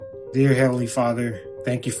Dear Heavenly Father,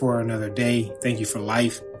 thank you for another day. Thank you for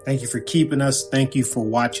life. Thank you for keeping us. Thank you for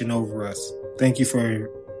watching over us. Thank you for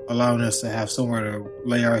allowing us to have somewhere to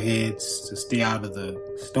lay our heads, to stay out of the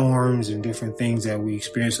storms and different things that we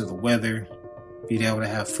experience with the weather, be able to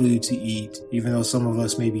have food to eat. Even though some of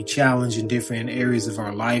us may be challenged in different areas of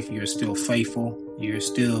our life, you're still faithful. You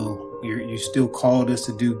still called us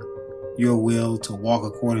to do your will, to walk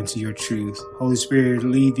according to your truth. Holy Spirit,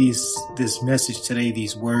 lead this message today,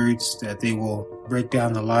 these words, that they will break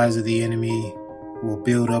down the lies of the enemy, will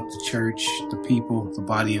build up the church, the people, the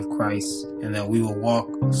body of Christ, and that we will walk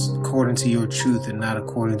according to your truth and not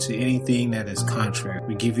according to anything that is contrary.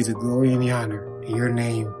 We give you the glory and the honor. In your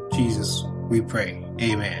name, Jesus, we pray.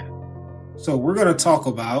 Amen. So we're going to talk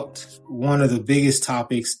about one of the biggest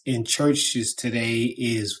topics in churches today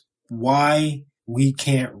is why we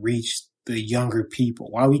can't reach the younger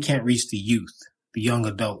people, why we can't reach the youth, the young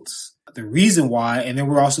adults. The reason why, and then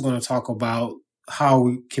we're also going to talk about how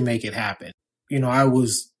we can make it happen. I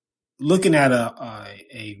was looking at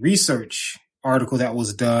a research article that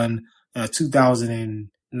was done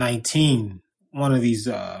 2019. One of these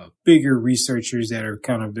bigger researchers that are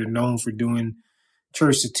they're known for doing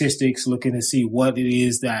church statistics, looking to see what it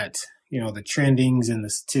is that, the trendings and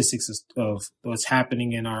the statistics of what's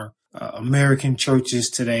happening in our American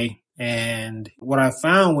churches today. And what I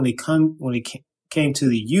found when it came to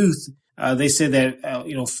the youth, they said that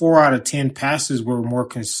 4 out of 10 pastors were more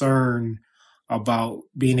concerned about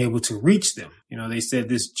being able to reach them. They said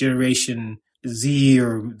this generation Z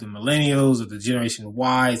or the millennials or the generation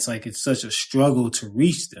Y, it's such a struggle to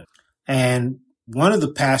reach them. And one of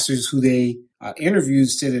the pastors who they interviewed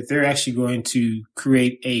said that they're actually going to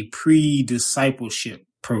create a pre-discipleship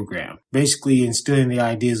program, basically instilling the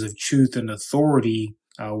ideas of truth and authority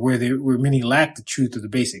where many lack the truth of the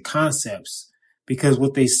basic concepts. Because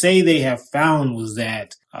what they say they have found was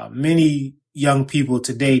that many young people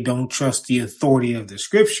today don't trust the authority of the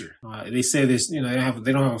scripture. They say this, they don't have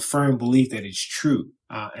a firm belief that it's true.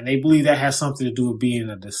 And they believe that has something to do with being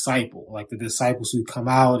a disciple, like the disciples who come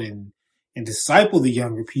out and disciple the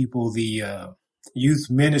younger people, the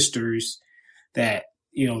youth ministers, that,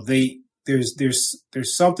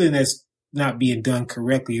 there's something that's not being done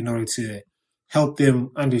correctly in order to help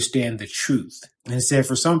them understand the truth. And it said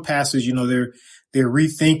for some pastors, they're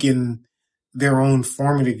rethinking their own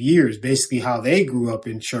formative years, basically how they grew up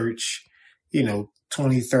in church,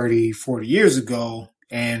 20, 30, 40 years ago,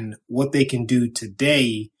 and what they can do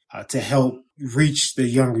today to help reach the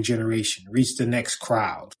younger generation, reach the next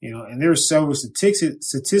crowd. And there are several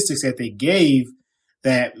statistics that they gave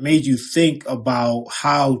that made you think about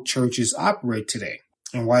how churches operate today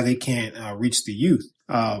and why they can't reach the youth.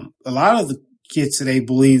 A lot of the kids today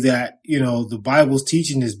believe that, the Bible's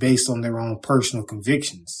teaching is based on their own personal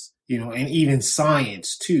convictions, and even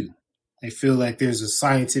science too. They feel like there's a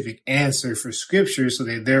scientific answer for scripture, so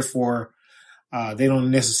they therefore they don't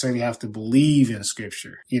necessarily have to believe in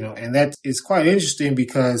scripture, and that is quite interesting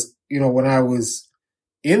because, when I was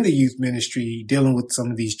in the youth ministry dealing with some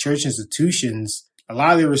of these church institutions, a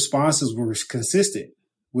lot of their responses were consistent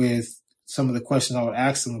with some of the questions I would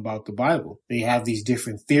ask them about the Bible. They have these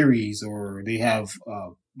different theories, or they have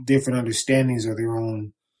different understandings or their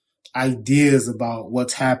own ideas about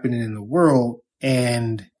what's happening in the world.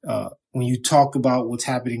 And when you talk about what's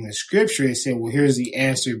happening in scripture, they say, well, here's the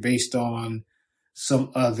answer based on some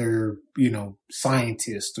other,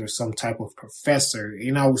 scientist or some type of professor.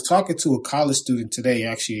 I was talking to a college student today,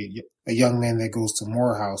 actually a young man that goes to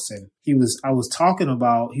Morehouse, and he was talking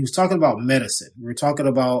about medicine. We were talking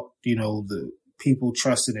about, the people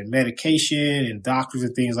trusted in medication and doctors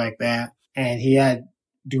and things like that. And he had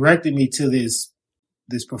directed me to this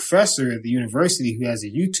professor at the university who has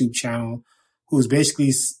a YouTube channel, who's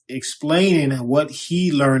basically explaining what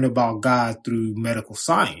he learned about God through medical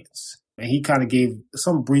science. And he kind of gave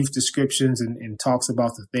some brief descriptions and talks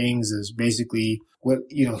about the things as basically what,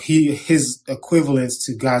 his equivalence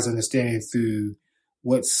to God's understanding through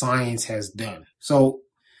what science has done. So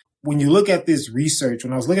when you look at this research,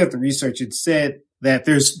 when I was looking at the research, it said that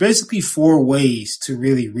there's basically 4 ways to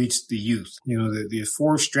really reach the youth. The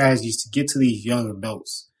 4 strategies to get to these young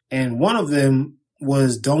adults. And one of them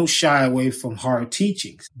was don't shy away from hard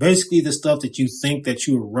teachings. Basically, the stuff that you think that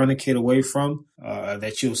you will run a kid away from,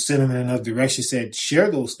 that you'll send them in another direction, said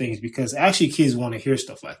share those things, because actually kids want to hear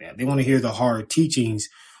stuff like that. They want to hear the hard teachings.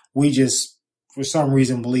 We just, for some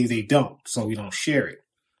reason, believe they don't, so we don't share it.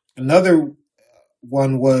 Another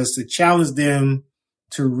one was to challenge them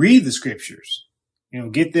to read the scriptures,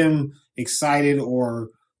 get them excited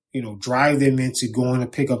or, drive them into going to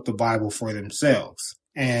pick up the Bible for themselves.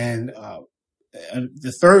 And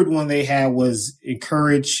the third one they had was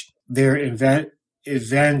encourage their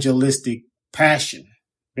evangelistic passion.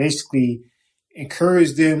 Basically,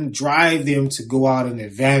 encourage them, drive them to go out and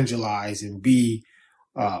evangelize and be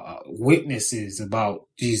witnesses about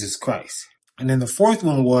Jesus Christ. And then the fourth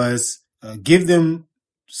one was give them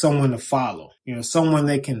someone to follow, someone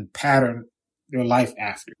they can pattern their life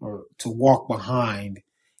after or to walk behind.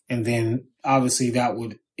 And then obviously that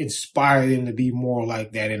would inspire them to be more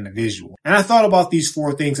like that individual. And I thought about these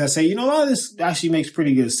four things. I say, this actually makes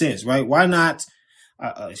pretty good sense, right? Why not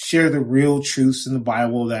share the real truths in the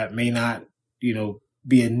Bible that may not,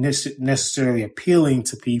 be necessarily appealing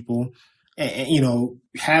to people, and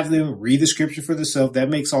have them read the scripture for themselves. That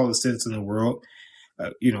makes all the sense in the world.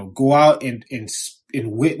 Go out and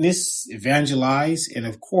witness, evangelize, and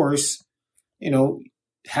of course,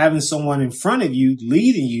 having someone in front of you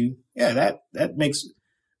leading you. Yeah, that makes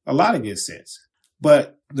a lot of good sense.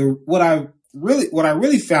 But what I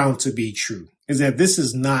really found to be true is that this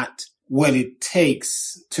is not what it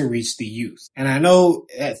takes to reach the youth. And I know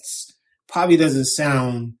that's probably doesn't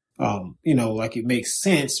sound, like it makes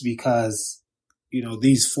sense because,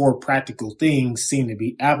 these four practical things seem to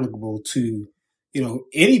be applicable to,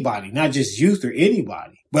 anybody, not just youth or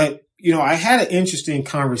anybody. But, I had an interesting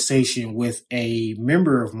conversation with a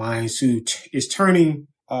member of mine who is turning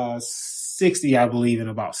 60, I believe, in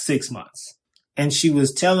about 6 months. And she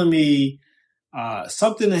was telling me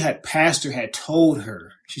something that pastor had told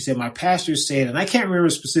her. She said, my pastor said, and I can't remember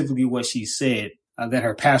specifically what she said that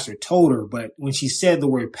her pastor told her, but when she said the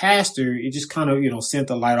word pastor, it just kind of, sent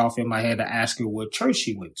the light off in my head to ask her what church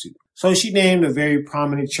she went to. So she named a very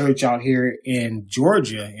prominent church out here in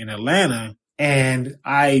Georgia, in Atlanta, and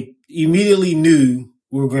I immediately knew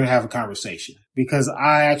we were going to have a conversation because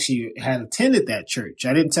I actually had attended that church.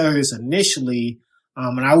 I didn't tell her this initially,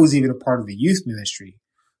 and I was even a part of the youth ministry.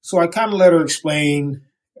 So I kind of let her explain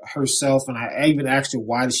herself, and I even asked her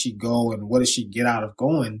why did she go and what did she get out of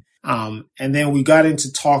going. And then we got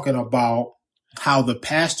into talking about how the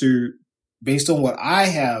pastor, based on what I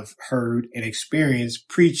have heard and experienced,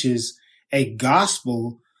 preaches a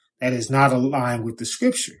gospel that is not aligned with the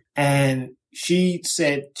scripture. And she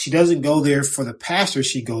said she doesn't go there for the pastor.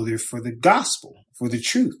 She go there for the gospel, for the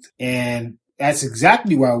truth. And that's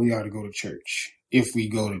exactly why we ought to go to church. If we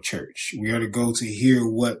go to church, we ought to go to hear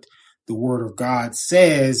what the word of God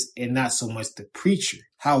says and not so much the preacher.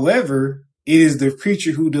 However, it is the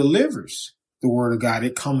preacher who delivers the word of God.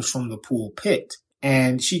 It comes from the pulpit.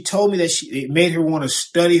 And she told me that it made her want to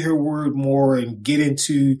study her word more and get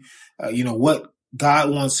into, what God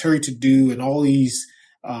wants her to do and all these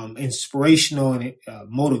inspirational and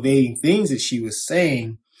motivating things that she was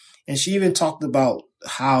saying. And she even talked about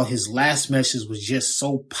how his last message was just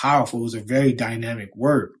so powerful. It was a very dynamic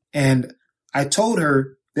word. And I told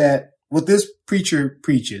her that what this preacher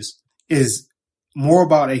preaches is more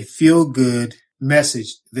about a feel-good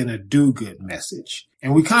message than a do-good message.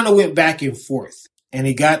 And we kind of went back and forth. And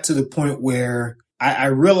it got to the point where I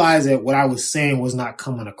realized that what I was saying was not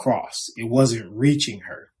coming across. It wasn't reaching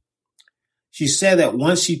her. She said that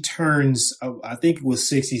once she turns, I think it was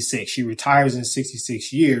 66, she retires in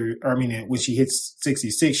 66 years. When she hits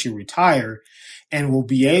 66, she'll retire and will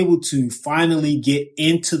be able to finally get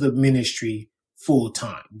into the ministry full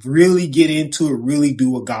time, really get into it, really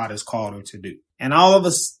do what God has called her to do. And all of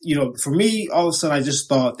us, for me, all of a sudden, I just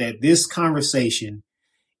thought that this conversation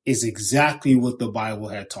is exactly what the Bible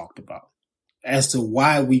had talked about as to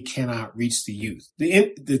why we cannot reach the youth.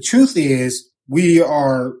 The truth is we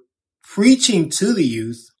are preaching to the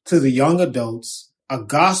youth, to the young adults, a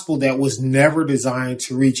gospel that was never designed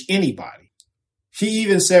to reach anybody. She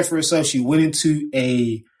even said for herself, she went into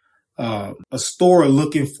a store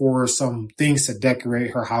looking for some things to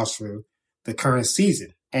decorate her house for the current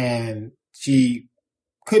season. And she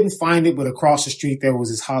couldn't find it, but across the street, there was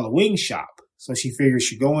this Halloween shop. So she figured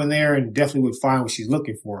she'd go in there and definitely would find what she's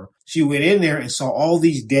looking for. She went in there and saw all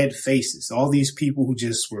these dead faces, all these people who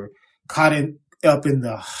just were caught up in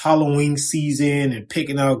the Halloween season and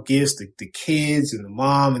picking out gifts, the kids and the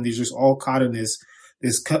mom, and they're just all caught in this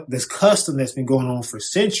custom that's been going on for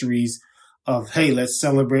centuries of, hey, let's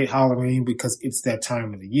celebrate Halloween because it's that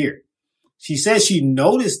time of the year. She said she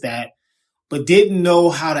noticed that, but didn't know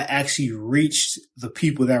how to actually reach the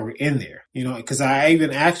people that were in there, because I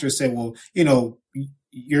even asked her, said, well,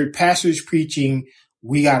 your pastor's preaching,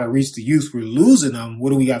 we got to reach the youth. We're losing them. What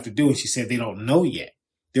do we have to do? And she said, they don't know yet.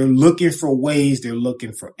 They're looking for ways. They're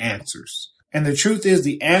looking for answers. And the truth is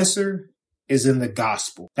the answer is in the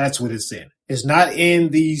gospel. That's what it's in. It's not in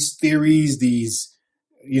these theories, these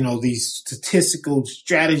statistical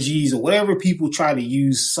strategies or whatever people try to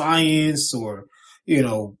use, science or,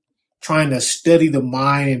 trying to study the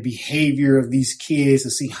mind and behavior of these kids to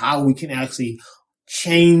see how we can actually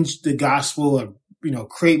change the gospel and,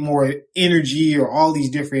 create more energy or all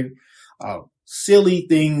these different silly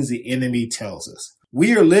things the enemy tells us.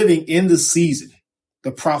 We are living in the season,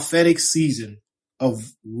 the prophetic season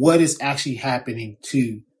of what is actually happening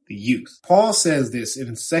to the youth. Paul says this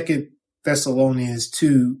in 2 Thessalonians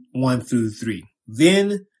 2, 1-3.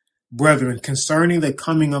 Then, brethren, concerning the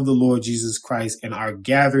coming of the Lord Jesus Christ and our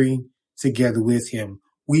gathering together with him,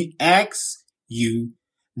 we ask you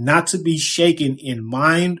not to be shaken in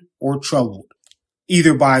mind or troubled,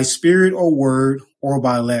 either by spirit or word or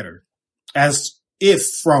by letter, as if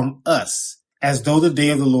from us, as though the day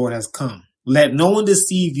of the Lord has come. Let no one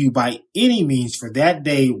deceive you by any means, for that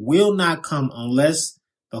day will not come unless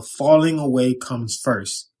the falling away comes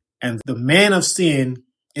first, and the man of sin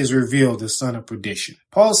is revealed, the son of perdition.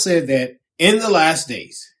 Paul said that in the last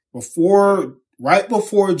days, right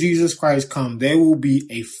before Jesus Christ comes, there will be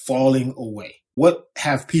a falling away. What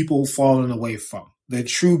have people fallen away from? The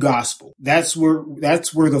true gospel. That's where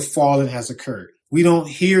the falling has occurred. We don't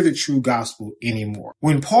hear the true gospel anymore.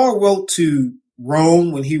 When Paul wrote to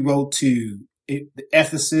Rome, when he wrote to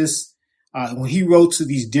Ephesus, when he wrote to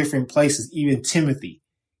these different places, even Timothy,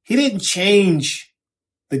 he didn't change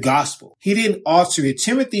the gospel. He didn't alter it.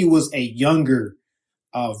 Timothy was a younger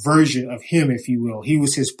version of him, if you will. He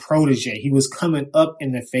was his protege. He was coming up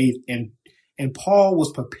in the faith, and Paul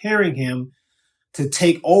was preparing him to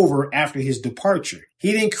take over after his departure.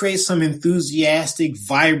 He didn't create some enthusiastic,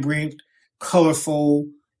 vibrant, colorful,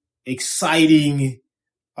 exciting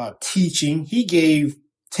teaching. He gave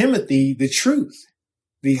Timothy the truth,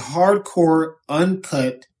 the hardcore,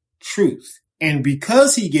 uncut truth. And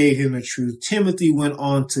because he gave him the truth, Timothy went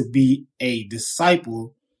on to be a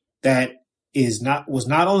disciple that was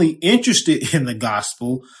not only interested in the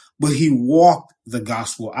gospel, but he walked the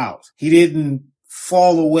gospel out. He didn't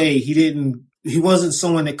fall away. He wasn't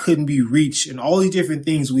someone that couldn't be reached, and all these different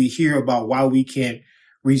things we hear about why we can't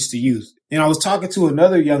reach the youth. And I was talking to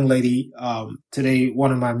another young lady today,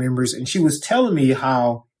 one of my members, and she was telling me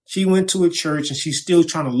how she went to a church and she's still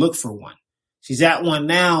trying to look for one. She's at one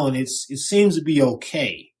now, and it seems to be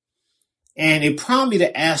okay. And it prompted me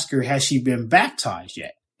to ask her, has she been baptized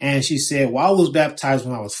yet? And she said, well, I was baptized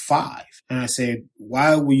when I was 5. And I said,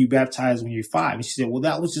 why were you baptized when you're 5? And she said, well,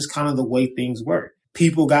 that was just kind of the way things were.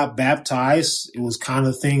 People got baptized. It was kind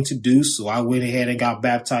of a thing to do. So I went ahead and got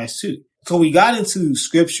baptized too. So we got into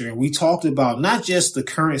scripture and we talked about not just the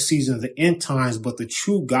current season of the end times, but the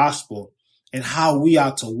true gospel and how we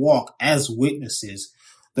ought to walk as witnesses,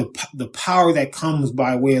 the power that comes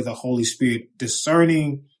by way of the Holy Spirit,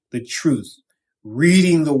 discerning the truth,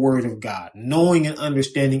 reading the word of God, knowing and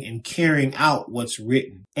understanding and carrying out what's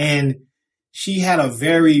written. And she had a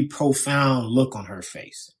very profound look on her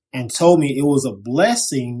face and told me it was a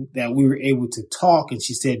blessing that we were able to talk. And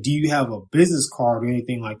she said, do you have a business card or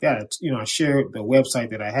anything like that? I shared the website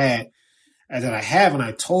that I have. And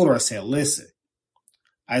I told her, I said, listen,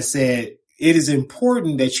 I said, it is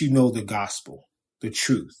important that you know the gospel, the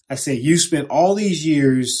truth. I said, you spent all these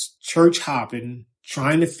years church hopping,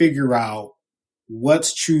 trying to figure out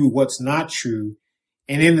what's true, what's not true.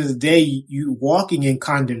 And end of the day, you walking in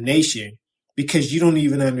condemnation because you don't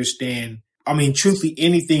even understand, truthfully,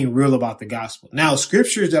 anything real about the gospel. Now,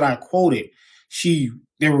 scriptures that I quoted,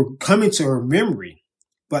 they were coming to her memory,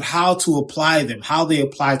 but how to apply them, how they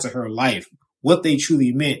applied to her life, what they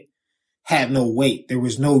truly meant had no weight. There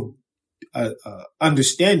was no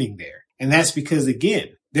understanding there. And that's because, again,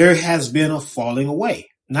 there has been a falling away,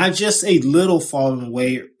 not just a little falling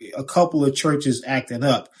away, a couple of churches acting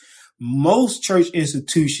up. Most church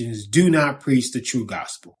institutions do not preach the true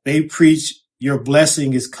gospel. They preach your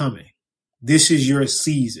blessing is coming. This is your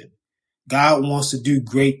season. God wants to do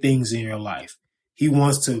great things in your life. He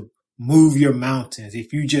wants to move your mountains.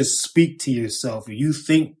 If you just speak to yourself and you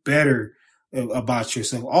think better about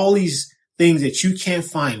yourself, all these things that you can't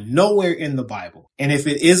find nowhere in the Bible. And if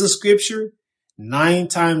it is a scripture, 9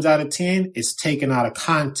 times out of 10, it's taken out of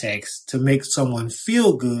context to make someone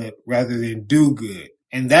feel good rather than do good.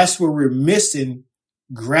 And that's where we're missing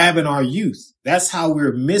grabbing our youth. That's how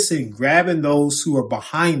we're missing grabbing those who are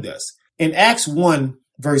behind us. In Acts 1,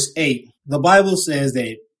 verse 8, the Bible says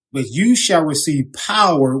that, but you shall receive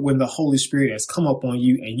power when the Holy Spirit has come upon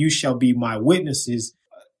you, and you shall be my witnesses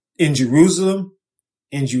in Jerusalem,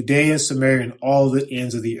 in Judea, Samaria, and all the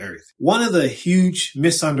ends of the earth. One of the huge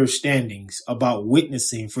misunderstandings about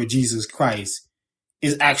witnessing for Jesus Christ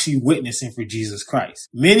is actually witnessing for Jesus Christ.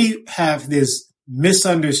 Many have this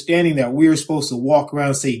misunderstanding that we're supposed to walk around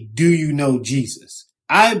and say, do you know Jesus?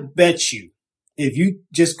 I bet you if you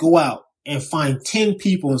just go out and find 10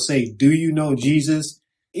 people and say, do you know Jesus?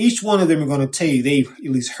 Each one of them are going to tell you they've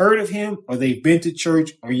at least heard of him, or they've been to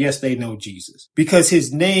church, or yes, they know Jesus, because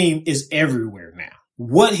his name is everywhere now.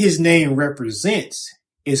 What his name represents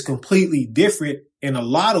is completely different in a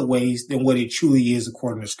lot of ways than what it truly is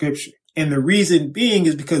according to scripture. And the reason being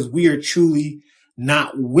is because we are truly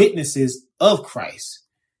not witnesses of Christ.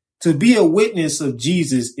 To be a witness of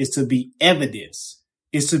Jesus is to be evidence,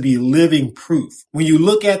 is to be living proof. When you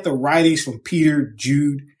look at the writings from Peter,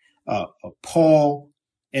 Jude, Paul,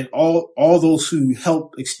 and all those who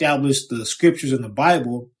helped establish the scriptures in the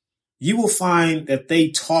Bible, you will find that they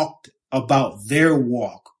talked about their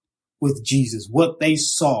walk with Jesus, what they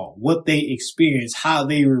saw, what they experienced, how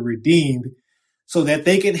they were redeemed, so that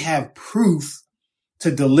they can have proof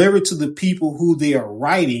to deliver to the people who they are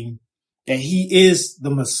writing that he is the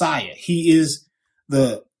Messiah. He is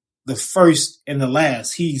the first and the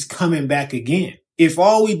last. He's coming back again. If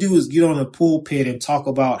all we do is get on a pulpit and talk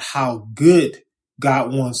about how good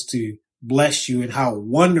God wants to bless you and how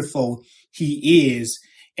wonderful he is,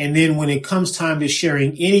 and then when it comes time to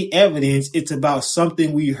sharing any evidence, it's about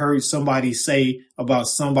something we heard somebody say about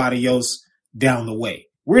somebody else down the way.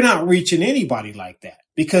 We're not reaching anybody like that,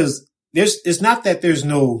 because it's not that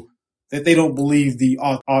that they don't believe the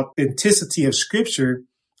authenticity of scripture,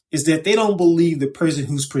 is that they don't believe the person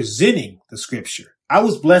who's presenting the scripture. I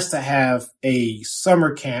was blessed to have a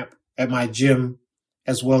summer camp at my gym,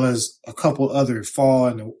 as well as a couple other fall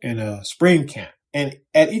and a spring camp. And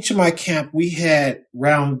at each of my camp, we had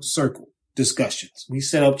round circle discussions. We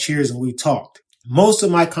set up chairs and we talked. Most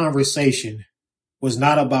of my conversation was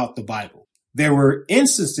not about the Bible. There were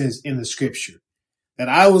instances in the scripture that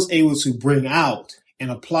I was able to bring out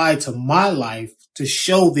and apply to my life to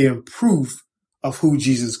show them proof of who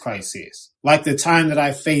Jesus Christ is. Like the time that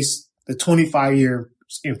I faced the 25 years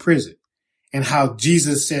in prison, and how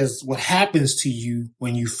Jesus says what happens to you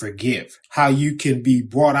when you forgive, how you can be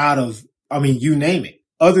brought out of, you name it.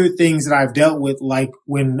 Other things that I've dealt with, like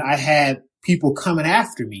when I had people coming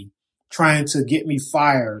after me, trying to get me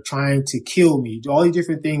fired, trying to kill me, all the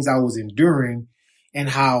different things I was enduring, and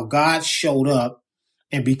how God showed up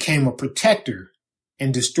and became a protector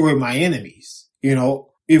and destroyed my enemies.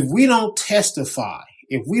 If we don't testify,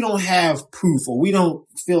 if we don't have proof, or we don't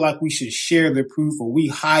feel like we should share the proof, or we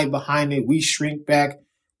hide behind it, we shrink back,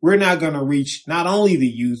 we're not going to reach not only the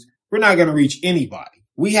youth, we're not going to reach anybody.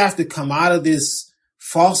 We have to come out of this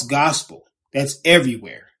false gospel that's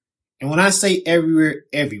everywhere. And when I say everywhere,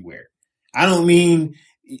 everywhere, I don't mean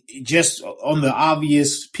just on the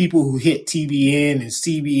obvious people who hit TBN and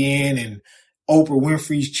CBN and Oprah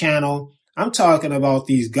Winfrey's channel. I'm talking about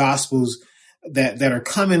these gospels that are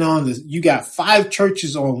coming on. You got 5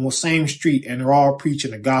 churches on the same street, and they're all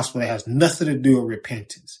preaching a gospel that has nothing to do with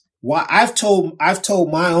repentance. Why I've told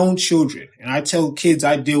my own children, and I tell kids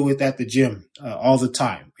I deal with at the gym all the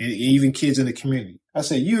time, and even kids in the community. I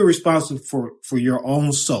say, you are responsible for your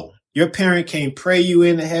own soul. Your parent can't pray you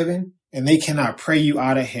into heaven, and they cannot pray you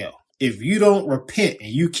out of hell. If you don't repent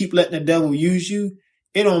and you keep letting the devil use you,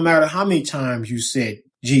 it don't matter how many times you said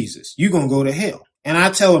Jesus, you're going to go to hell. And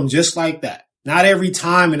I tell them just like that. Not every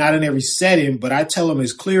time and not in every setting, but I tell them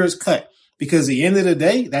as clear as cut, because at the end of the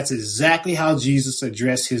day, that's exactly how Jesus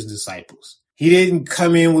addressed his disciples. He didn't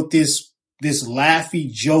come in with this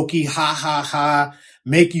laughy, jokey, ha, ha, ha,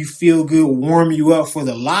 make you feel good, warm you up for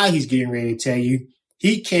the lie he's getting ready to tell you.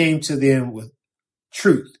 He came to them with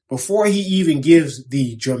truth. Before he even gives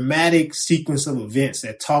the dramatic sequence of events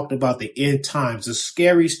that talked about the end times, the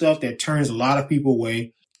scary stuff that turns a lot of people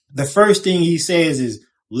away, the first thing he says is,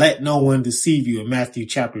 let no one deceive you, in Matthew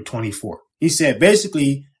chapter 24. He said,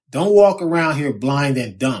 basically, don't walk around here blind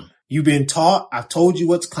and dumb. You've been taught. I've told you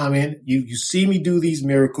what's coming. You see me do these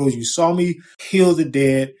miracles. You saw me heal the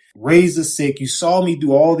dead, raise the sick. You saw me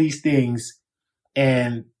do all these things,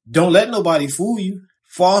 and don't let nobody fool you.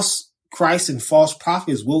 False Christ and false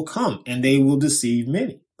prophets will come, and they will deceive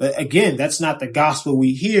many. But again, that's not the gospel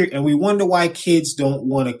we hear, and we wonder why kids don't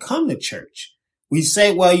want to come to church. We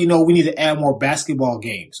say, well, we need to add more basketball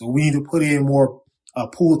games, or we need to put in more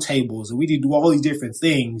pool tables, or we need to do all these different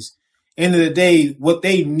things. End of the day, what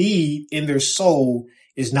they need in their soul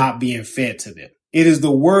is not being fed to them. It is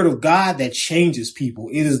the word of God that changes people.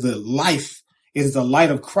 It is the life. It is the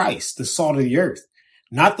light of Christ, the salt of the earth,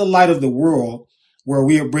 not the light of the world where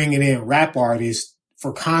we are bringing in rap artists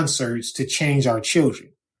for concerts to change our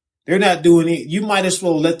children. They're not doing it. You might as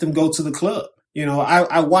well let them go to the club.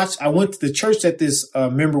 I went to the church that this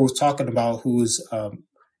member was talking about, who was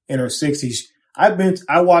in her 60s.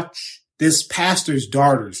 I watched this pastor's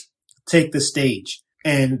daughters take the stage,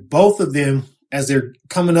 and both of them, as they're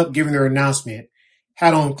coming up giving their announcement,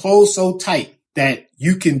 had on clothes so tight that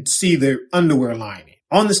you can see their underwear lining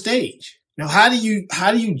on the stage. Now, how do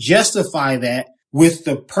you justify that with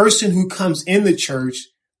the person who comes in the church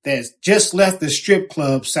that's just left the strip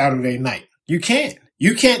club Saturday night? You can't.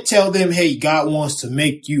 You can't tell them, hey, God wants to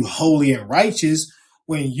make you holy and righteous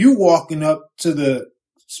when you walking up to the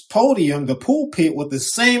podium, the pulpit, with the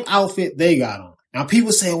same outfit they got on. Now,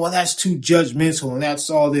 people say, well, that's too judgmental and that's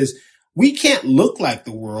all this. We can't look like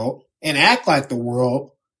the world and act like the world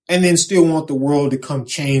and then still want the world to come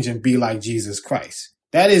change and be like Jesus Christ.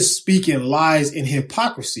 That is speaking lies and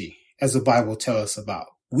hypocrisy, as the Bible tells us about.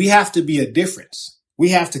 We have to be a difference. We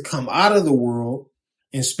have to come out of the world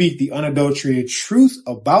and speak the unadulterated truth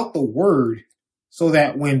about the word so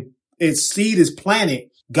that when its seed is planted,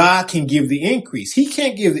 God can give the increase. He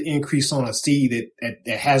can't give the increase on a seed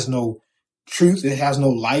that has no truth, that has no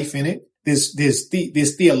life in it. This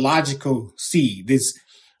theological seed, this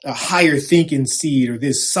higher thinking seed, or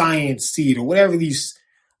this science seed, or whatever these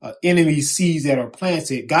enemy seeds that are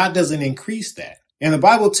planted, God doesn't increase that. And the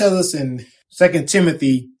Bible tells us in 2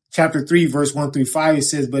 Timothy chapter 3, verse 1-5, it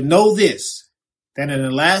says, but know this, that in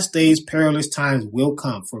the last days perilous times will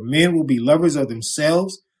come, for men will be lovers of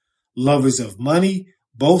themselves, lovers of money,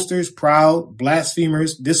 boasters, proud,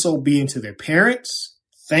 blasphemers, disobedient to their parents,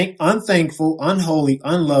 unthankful, unholy,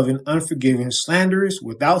 unloving, unforgiving, slanderers,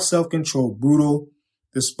 without self-control, brutal,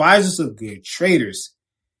 despisers of good, traitors,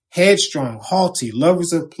 headstrong, haughty,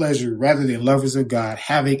 lovers of pleasure rather than lovers of God,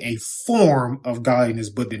 having a form of godliness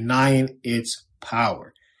but denying its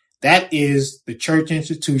power. That is the church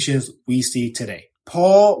institutions we see today.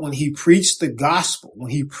 Paul, when he preached the gospel,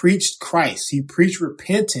 when he preached Christ, he preached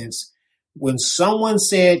repentance. When someone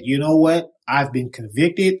said, you know what, I've been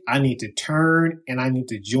convicted, I need to turn and I need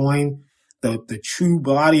to join the true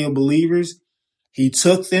body of believers, he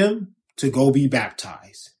took them to go be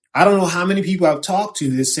baptized. I don't know how many people I've talked to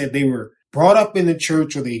that said they were brought up in the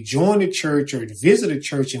church, or they joined the church or visited a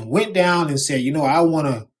church and went down and said, you know, I want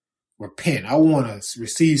to repent, I want to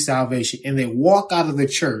receive salvation, and they walk out of the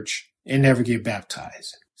church and never get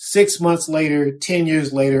baptized. 6 months later, 10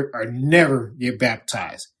 years later, or never get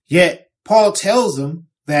baptized. Yet Paul tells them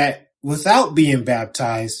that without being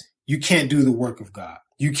baptized, you can't do the work of God.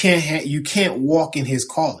 You can't walk in his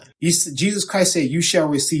calling. Jesus Christ said, you shall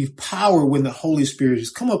receive power when the Holy Spirit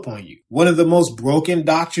has come upon you. One of the most broken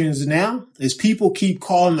doctrines now is people keep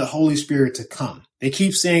calling the Holy Spirit to come. They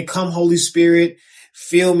keep saying, come Holy Spirit,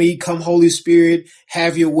 fill me, come Holy Spirit,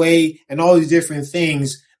 have your way, and all these different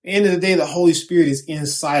things. At the end of the day, the Holy Spirit is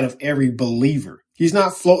inside of every believer. He's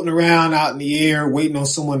not floating around out in the air waiting on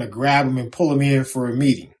someone to grab him and pull him in for a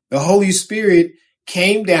meeting. The Holy Spirit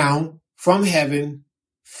came down from heaven,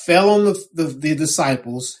 fell on the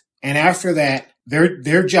disciples, and after that,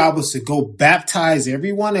 their job was to go baptize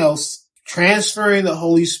everyone else, transferring the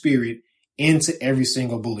Holy Spirit into every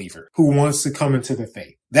single believer who wants to come into the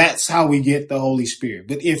faith. That's how we get the Holy Spirit.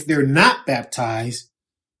 But if they're not baptized,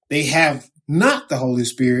 they have not the Holy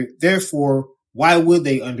Spirit. Therefore, why would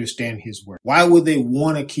they understand his word? Why would they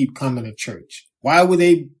want to keep coming to church? Why would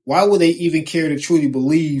they even care to truly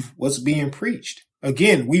believe what's being preached?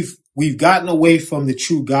 Again, we've gotten away from the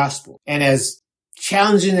true gospel. And as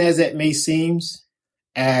challenging as that may seem,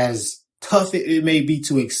 as tough it may be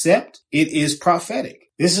to accept, it is prophetic.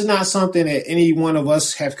 This is not something that any one of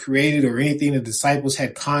us have created or anything the disciples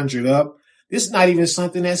had conjured up. This is not even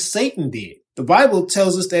something that Satan did. The Bible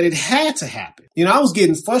tells us that it had to happen. You know, I was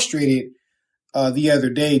getting frustrated the other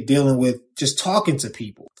day dealing with just talking to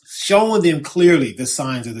people, showing them clearly the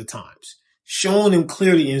signs of the times, showing them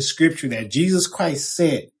clearly in scripture that Jesus Christ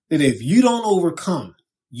said that if you don't overcome,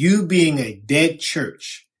 you being a dead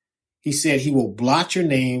church, he said he will blot your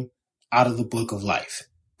name out of the book of life.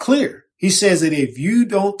 Clear. He says that if you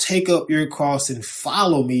don't take up your cross and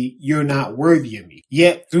follow me, you're not worthy of me.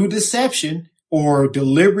 Yet through deception or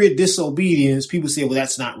deliberate disobedience, people say, well,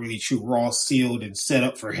 that's not really true. We're all sealed and set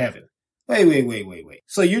up for heaven. Wait.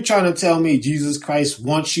 So you're trying to tell me Jesus Christ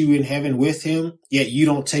wants you in heaven with him, yet you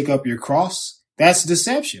don't take up your cross? That's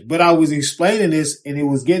deception. But I was explaining this and it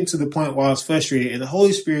was getting to the point where I was frustrated, and the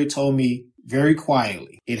Holy Spirit told me very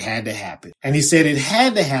quietly it had to happen. And he said it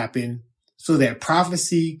had to happen so that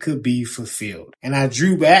prophecy could be fulfilled. And I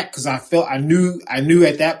drew back because I knew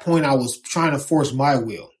at that point I was trying to force my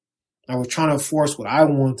will. I was trying to force what I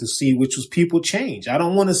wanted to see, which was people change. I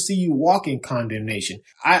don't want to see you walk in condemnation.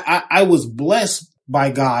 I was blessed by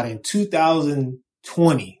God in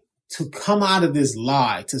 2020 to come out of this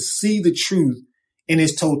lie, to see the truth in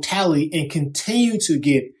its totality and continue to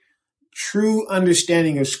get true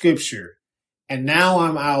understanding of scripture And now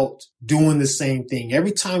I'm out doing the same thing.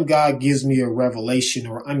 Every time God gives me a revelation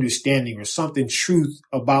or understanding or something truth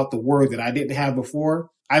about the word that I didn't have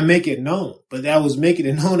before, I make it known. But I was making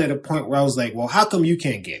it known at a point where I was like, well, how come you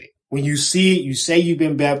can't get it? When you see it, you say you've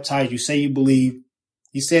been baptized, you say you believe.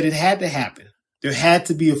 He said it had to happen. There had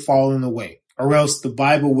to be a falling away, or else the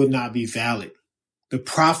Bible would not be valid. The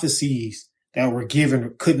prophecies that were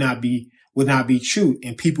given would not be true,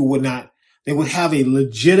 and people they would have a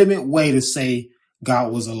legitimate way to say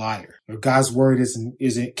God was a liar or God's word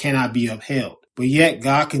cannot be upheld. But yet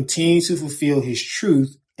God continues to fulfill his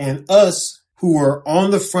truth, and us who are on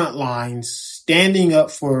the front lines, standing up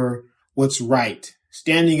for what's right,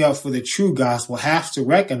 standing up for the true gospel, have to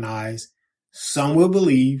recognize some will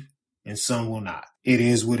believe and some will not. It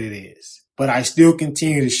is what it is. But I still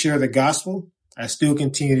continue to share the gospel. I still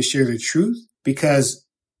continue to share the truth, because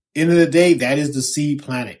end of the day, that is the seed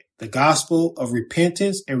planted. The gospel of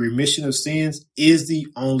repentance and remission of sins is the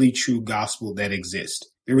only true gospel that exists.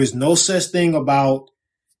 There is no such thing about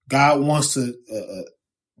God wants to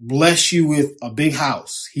bless you with a big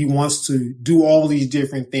house. He wants to do all these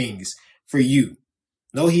different things for you.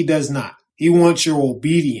 No, he does not. He wants your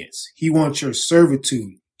obedience. He wants your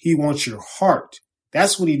servitude. He wants your heart.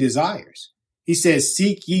 That's what he desires. He says,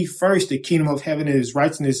 seek ye first the kingdom of heaven and his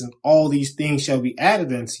righteousness, and all these things shall be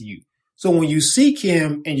added unto you. So when you seek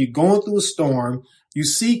him and you're going through a storm, you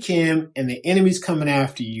seek him and the enemy's coming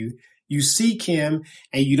after you. You seek him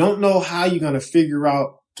and you don't know how you're going to figure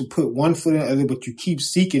out to put one foot in the other, but you keep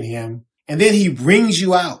seeking him. And then he brings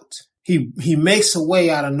you out. He makes a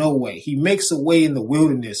way out of no way. He makes a way in the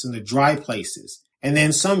wilderness, in the dry places. And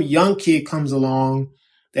then some young kid comes along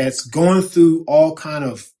that's going through all kind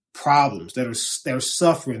of problems, they're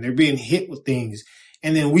suffering. They're being hit with things.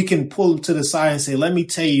 And then we can pull them to the side and say, let me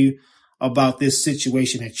tell you about this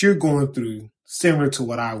situation that you're going through, similar to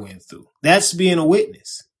what I went through. That's being a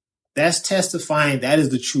witness. That's testifying. That is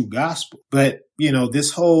the true gospel. But,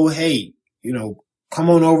 this whole, hey, come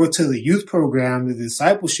on over to the youth program, the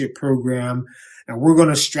discipleship program, and we're going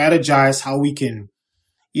to strategize how we can,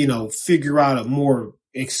 figure out a more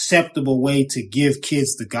acceptable way to give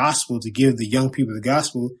kids the gospel, to give the young people the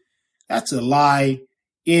gospel. That's a lie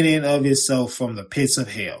in and of itself from the pits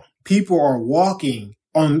of hell. People are walking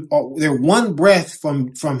they're one breath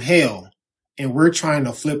from hell, and we're trying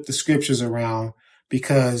to flip the scriptures around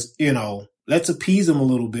because, let's appease them a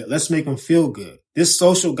little bit. Let's make them feel good. This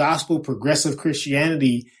social gospel, progressive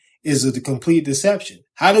Christianity is a complete deception.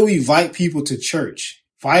 How do we invite people to church,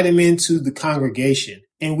 invite them into the congregation,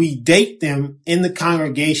 and we date them in the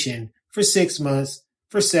congregation for 6 months,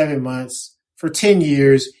 for 7 months, for 10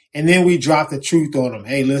 years, and then we drop the truth on them.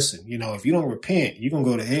 Hey, listen, if you don't repent, you're going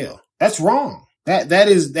to go to hell. That's wrong. That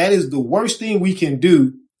is the worst thing we can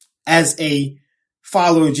do as a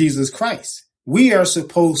follower of Jesus Christ. We are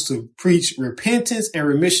supposed to preach repentance and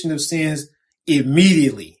remission of sins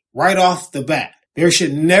immediately, right off the bat. There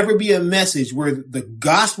should never be a message where the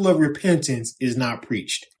gospel of repentance is not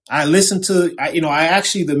preached. I listened to,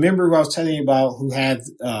 the member who I was telling you about who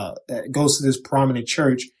goes to this prominent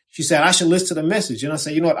church, she said, I should listen to the message. And I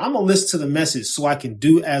said, I'm going to listen to the message so I can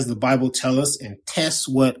do as the Bible tells us and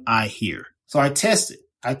test what I hear. So I tested,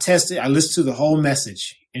 I listened to the whole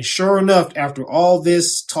message. And sure enough, after all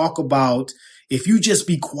this talk about if you just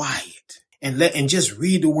be quiet and just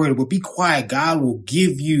read the word, but be quiet, God will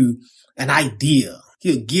give you an idea.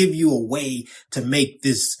 He'll give you a way to make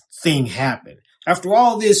this thing happen. After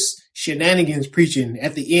all this shenanigans preaching,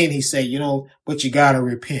 at the end, he said, but you got to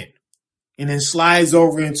repent. And then slides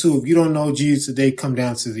over into, if you don't know Jesus today, come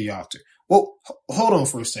down to the altar. Well, hold on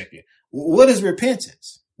for a second. What is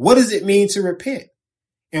repentance? What does it mean to repent?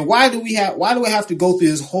 And why do we have to go through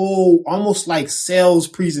this whole almost like sales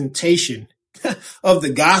presentation of the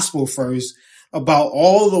gospel first about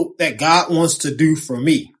all that God wants to do for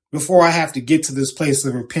me before I have to get to this place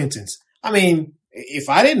of repentance? I mean, if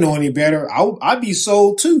I didn't know any better, I'd be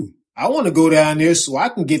sold too. I want to go down there so I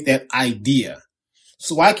can get that idea,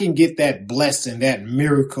 so I can get that blessing, that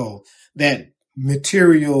miracle, that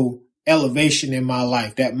material elevation in my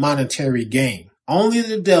life, that monetary gain. Only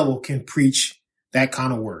the devil can preach that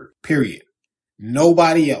kind of word, period.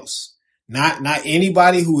 Nobody else. Not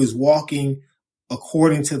anybody who is walking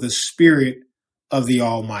according to the Spirit of the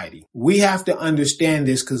Almighty. We have to understand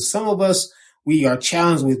this because some of us, we are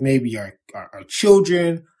challenged with maybe our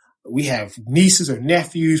children. We have nieces or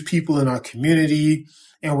nephews, people in our community,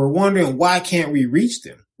 and we're wondering, why can't we reach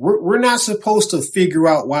them? We're not supposed to figure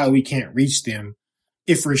out why we can't reach them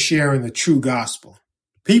if we're sharing the true gospel.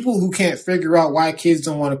 People who can't figure out why kids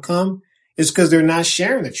don't want to come is because they're not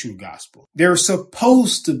sharing the true gospel. There's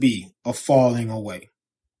supposed to be a falling away.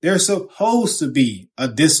 There's supposed to be a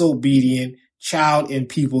disobedient child in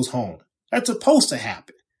people's home. That's supposed to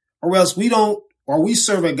happen. Or else we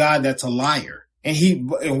serve a God that's a liar.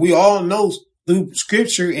 And we all know through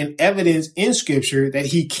scripture and evidence in scripture that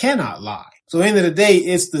he cannot lie. So at the end of the day,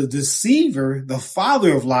 it's the deceiver, the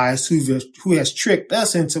father of lies, who has tricked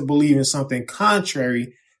us into believing something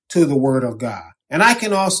contrary to the word of God. And I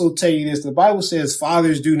can also tell you this. The Bible says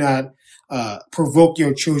fathers do not provoke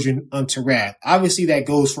your children unto wrath. Obviously, that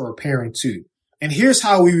goes for a parent too. And here's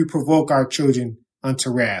how we provoke our children unto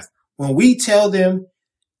wrath. When we tell them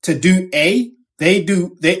to do A,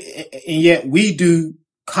 and yet we do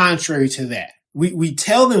contrary to that. We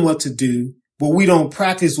tell them what to do, but we don't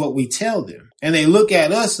practice what we tell them. And they look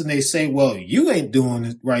at us and they say, well, you ain't doing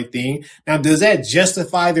the right thing. Now, does that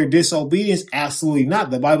justify their disobedience? Absolutely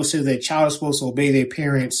not. The Bible says that child is supposed to obey their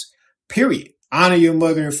parents, period. Honor your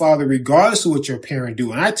mother and father regardless of what your parent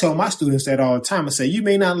do. And I tell my students that all the time. I say, you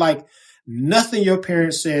may not like nothing your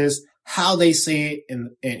parent says, how they say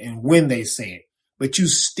it, and when they say it, but you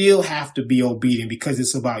still have to be obedient because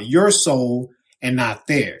it's about your soul and not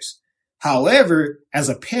theirs. However, as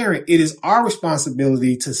a parent, it is our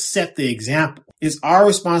responsibility to set the example. It's our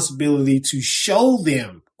responsibility to show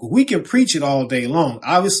them. We can preach it all day long.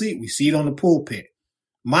 Obviously, we see it on the pulpit.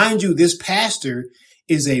 Mind you, this pastor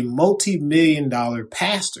is a multi-million-dollar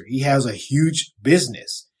pastor. He has a huge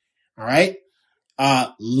business. All right.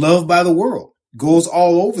 Loved by the world, goes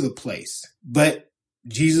all over the place. But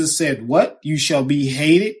Jesus said, what? You shall be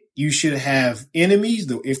hated. You should have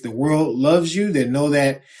enemies. If the world loves you, then know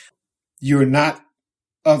that you're not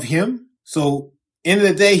of him. So end of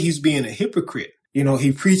the day, he's being a hypocrite. You know,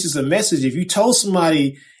 he preaches a message. If he told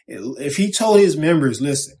his members,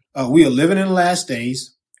 listen, we are living in the last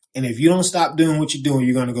days. And if you don't stop doing what you're doing,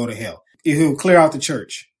 you're going to go to hell. He'll clear out the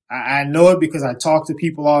church. I know it because I talk to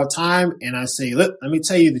people all the time and I say, look, let me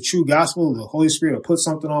tell you the true gospel. The Holy Spirit will put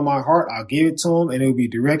something on my heart. I'll give it to them and it'll be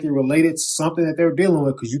directly related to something that they're dealing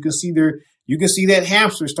with. Cause you can see that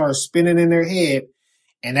hamster start spinning in their head.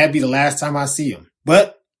 And that'd be the last time I see them.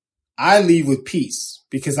 But I leave with peace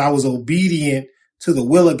because I was obedient to the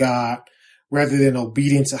will of God rather than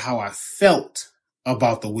obedient to how I felt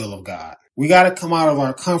about the will of God. We got to come out of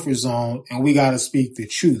our comfort zone and we got to speak the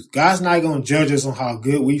truth. God's not going to judge us on how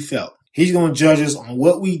good we felt. He's going to judge us on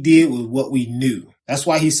what we did with what we knew. That's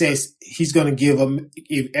why he says he's going to give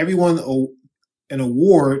everyone an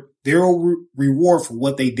award, their reward for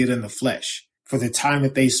what they did in the flesh, for the time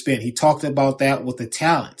that they spent. He talked about that with the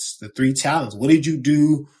talents, the 3 talents. What did you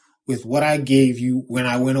do with what I gave you when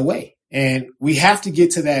I went away? And we have to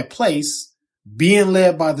get to that place, being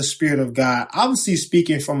led by the Spirit of God, obviously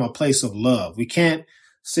speaking from a place of love. We can't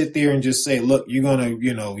sit there and just say, look, you're going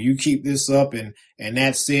to, you keep this up and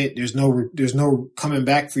that's it. There's no coming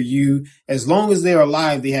back for you. As long as they're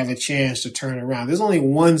alive, they have a chance to turn around. There's only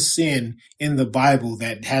one sin in the Bible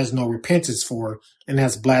that has no repentance for, and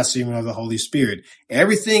that's blasphemy of the Holy Spirit.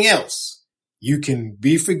 Everything else you can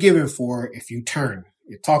be forgiven for if you turn.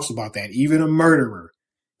 It talks about that. Even a murderer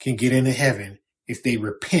can get into heaven if they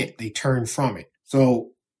repent, they turn from it. So,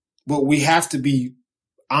 but we have to be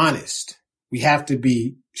honest. We have to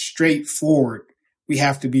be straightforward. We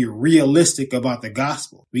have to be realistic about the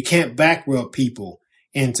gospel. We can't backrub people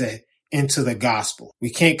into the gospel. We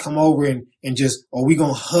can't come over and just, we're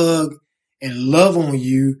going to hug and love on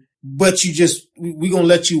you, but we're going to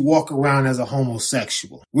let you walk around as a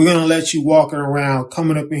homosexual. We're going to let you walking around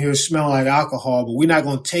coming up in here smelling like alcohol, but we're not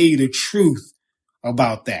going to tell you the truth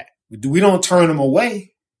about that. We don't turn them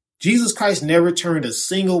away. Jesus Christ never turned a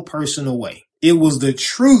single person away. It was the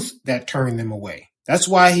truth that turned them away. That's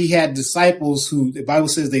why he had disciples who the Bible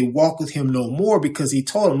says they walk with him no more, because he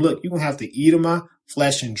told them, look, you're going to have to eat of my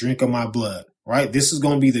flesh and drink of my blood, right? This is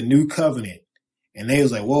going to be the new covenant. And they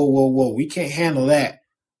was like, whoa. We can't handle that.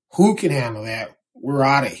 Who can handle that? We're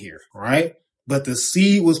out of here, right? But the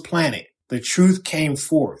seed was planted. The truth came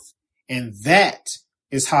forth. And that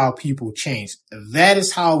is how people change. That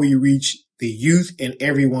is how we reach the youth and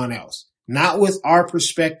everyone else. Not with our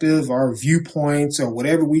perspective, our viewpoints, or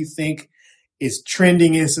whatever we think is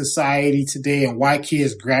trending in society today and why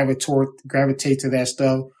kids gravitate to that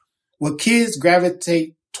stuff. What kids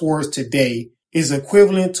gravitate towards today is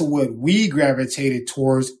equivalent to what we gravitated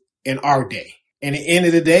towards in our day. And at the end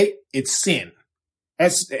of the day, it's sin.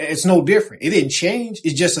 It's no different. It didn't change.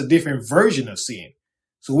 It's just a different version of sin.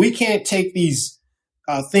 So we can't take these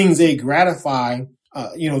things they gratify,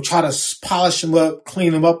 try to polish them up,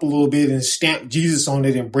 clean them up a little bit and stamp Jesus on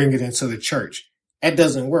it and bring it into the church. That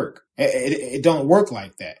doesn't work. It don't work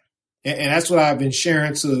like that. And that's what I've been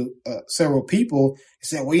sharing to several people.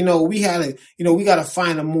 They said, well, we got to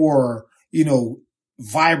find a more,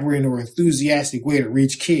 vibrant or enthusiastic way to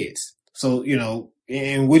reach kids. So,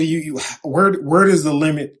 and what do where does the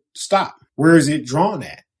limit stop? Where is it drawn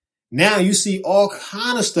at? Now you see all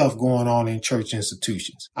kind of stuff going on in church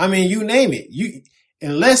institutions. I mean, you name it.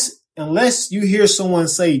 Unless you hear someone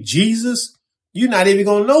say Jesus, you're not even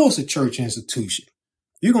going to know it's a church institution.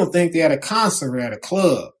 You're going to think they're at a concert or at a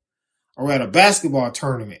club or at a basketball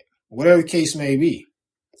tournament, whatever the case may be.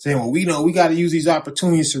 Saying, well, we know we got to use these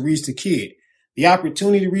opportunities to reach the kid. The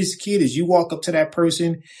opportunity to reach the kid is you walk up to that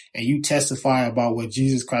person and you testify about what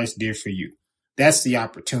Jesus Christ did for you. That's the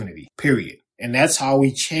opportunity, period. And that's how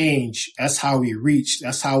we change. That's how we reach.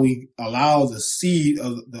 That's how we allow the seed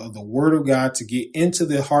of the word of God to get into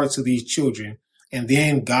the hearts of these children. And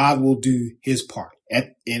then God will do his part.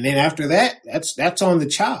 And then after that, that's on the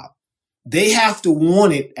child. They have to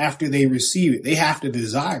want it after they receive it. They have to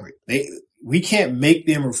desire it. We can't make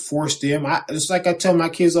them or force them. It's like I tell my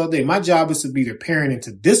kids all day, my job is to be their parent and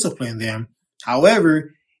to discipline them.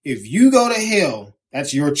 However, if you go to hell,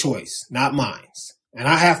 that's your choice, not mine. And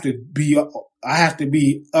I have to be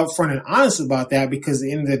upfront and honest about that, because at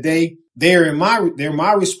the end of the day, they're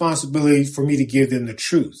my responsibility for me to give them the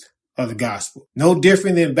truth of the gospel. No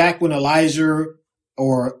different than back when Elijah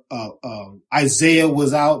or Isaiah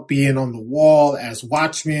was out being on the wall as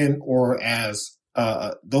watchmen or as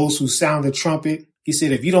those who sound the trumpet. He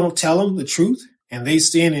said, if you don't tell them the truth and they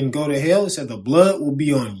sin and go to hell, he said, the blood will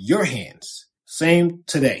be on your hands. Same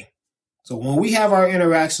today. So when we have our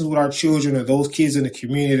interactions with our children or those kids in the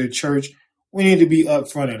community or the church, we need to be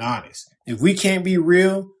upfront and honest. If we can't be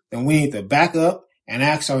real, then we need to back up and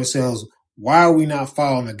ask ourselves, why are we not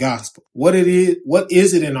following the gospel? What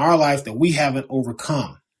is it in our life that we haven't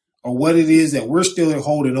overcome? Or what it is that we're still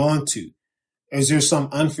holding on to? Is there some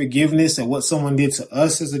unforgiveness at what someone did to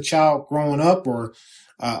us as a child growing up, or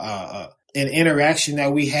an interaction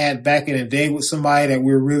that we had back in the day with somebody that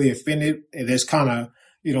we're really offended and that's kind of,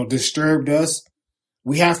 disturbed us?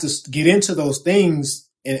 We have to get into those things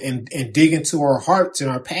and dig into our hearts and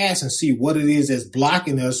our past and see what it is that's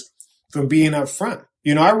blocking us from being upfront.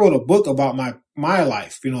 I wrote a book about my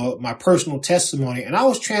life, my personal testimony, and I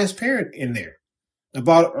was transparent in there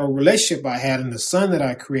about a relationship I had and the son that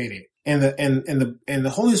I created. And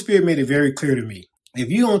the Holy Spirit made it very clear to me. If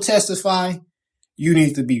you don't testify, you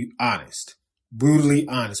need to be honest, brutally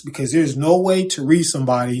honest, because there's no way to reach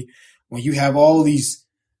somebody when you have all these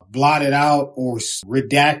blotted out or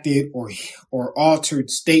redacted or altered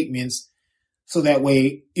statements. So that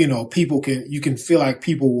way, you can feel like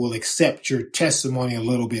people will accept your testimony a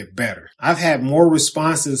little bit better. I've had more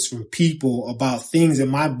responses from people about things in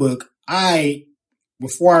my book.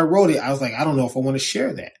 Before I wrote it, I was like, I don't know if I want to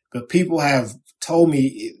share that. But people have told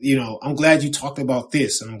me, I'm glad you talked about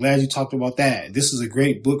this and I'm glad you talked about that. This is a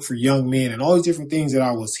great book for young men, and all these different things that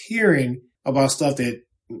I was hearing about stuff that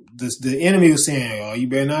the enemy was saying, oh, you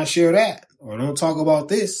better not share that, or don't talk about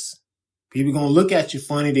this. People going to look at you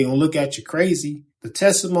funny. They're going to look at you crazy. The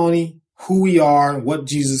testimony, who we are, and what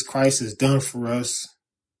Jesus Christ has done for us,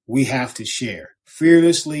 we have to share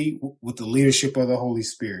fearlessly with the leadership of the Holy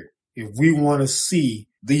Spirit. If we want to see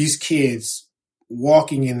these kids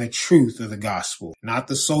walking in the truth of the gospel, not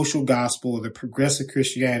the social gospel or the progressive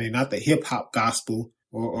Christianity, not the hip hop gospel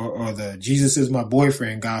or the Jesus is my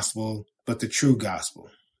boyfriend gospel, but the true gospel.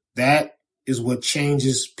 That is what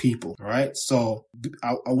changes people, right? So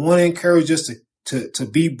I want to encourage us to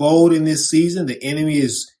be bold in this season. The enemy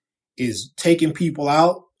is taking people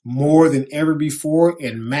out more than ever before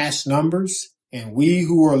in mass numbers. And we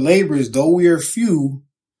who are laborers, though we are few,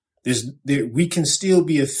 we can still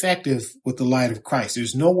be effective with the light of Christ.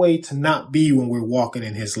 There's no way to not be when we're walking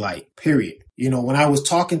in his light, period. When I was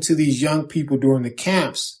talking to these young people during the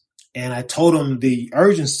camps and I told them the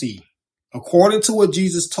urgency, according to what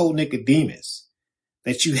Jesus told Nicodemus,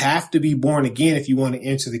 that you have to be born again if you want to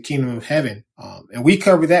enter the kingdom of heaven. And we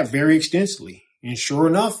covered that very extensively. And sure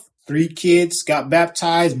enough, 3 kids got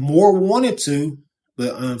baptized. More wanted to,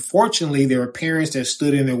 but unfortunately, there were parents that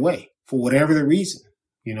stood in their way for whatever the reason.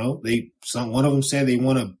 One of them said they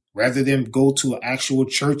want to rather them go to an actual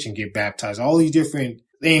church and get baptized, all these different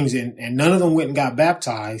things. And none of them went and got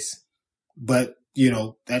baptized. But,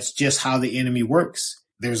 that's just how the enemy works.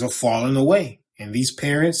 There's a falling away. And these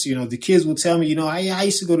parents, the kids will tell me, I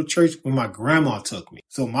used to go to church when my grandma took me.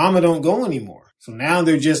 So mama don't go anymore. So now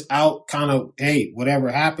they're just out kind of, hey,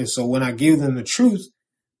 whatever happens. So when I give them the truth,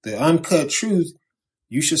 the uncut truth,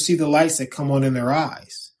 you should see the lights that come on in their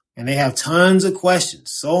eyes. And they have tons of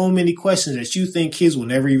questions, so many questions that you think kids will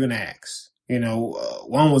never even ask.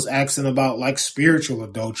 One was asking about like spiritual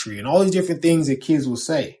adultery and all these different things that kids will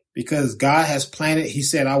say, because God has planted. He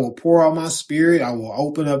said, I will pour out my spirit. I will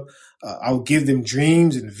open up I will give them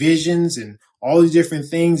dreams and visions and all these different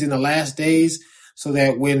things in the last days, so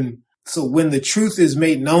that when the truth is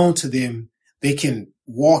made known to them, they can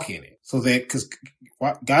walk in it. So that, because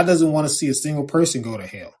God doesn't want to see a single person go to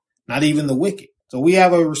hell, not even the wicked. So we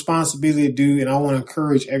have a responsibility to do, and I want to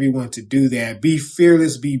encourage everyone to do that. Be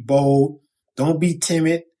fearless, be bold. Don't be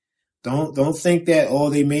timid. Don't think that, oh,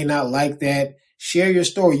 they may not like that. Share your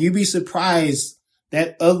story. You'd be surprised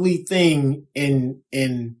that ugly thing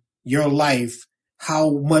in your life, how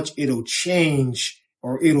much it'll change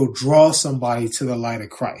or it'll draw somebody to the light of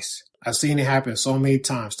Christ. I've seen it happen so many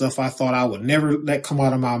times. Stuff I thought I would never let come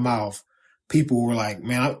out of my mouth. People were like,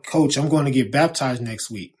 man, coach, I'm going to get baptized next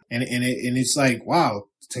week. And it's like, wow,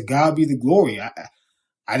 to God be the glory.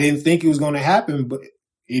 I didn't think it was going to happen, but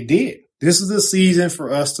it did. This is the season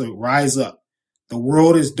for us to rise up. The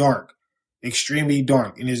world is dark, extremely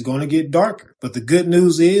dark, and it's going to get darker. But the good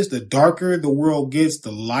news is, the darker the world gets,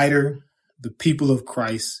 the lighter the people of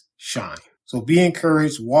Christ shine. So be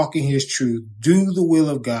encouraged, walk in his truth, do the will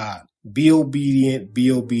of God, be obedient,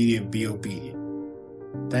 be obedient, be obedient.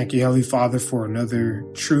 Thank you, Heavenly Father, for another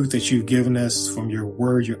truth that you've given us from your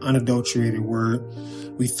word, your unadulterated word.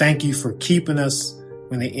 We thank you for keeping us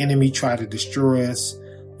when the enemy tried to destroy us.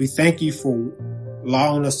 We thank you for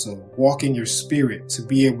allowing us to walk in your spirit, to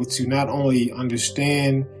be able to not only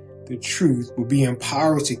understand the truth, but be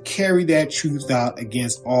empowered to carry that truth out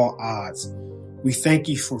against all odds. We thank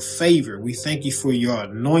you for favor. We thank you for your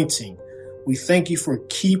anointing. We thank you for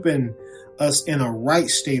keeping us in a right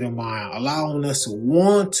state of mind, allowing us to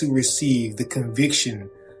want to receive the conviction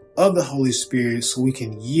of the Holy Spirit so we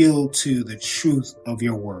can yield to the truth of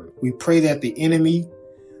your word. We pray that the enemy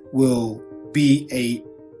will be a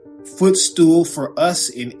footstool for us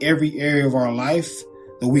in every area of our life,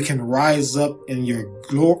 that we can rise up in your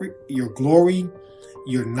glory,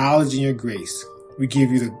 your knowledge, and your grace. We give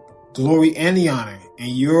you the glory and the honor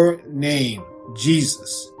in your name,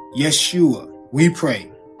 Jesus, Yeshua. We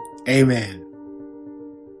pray. Amen.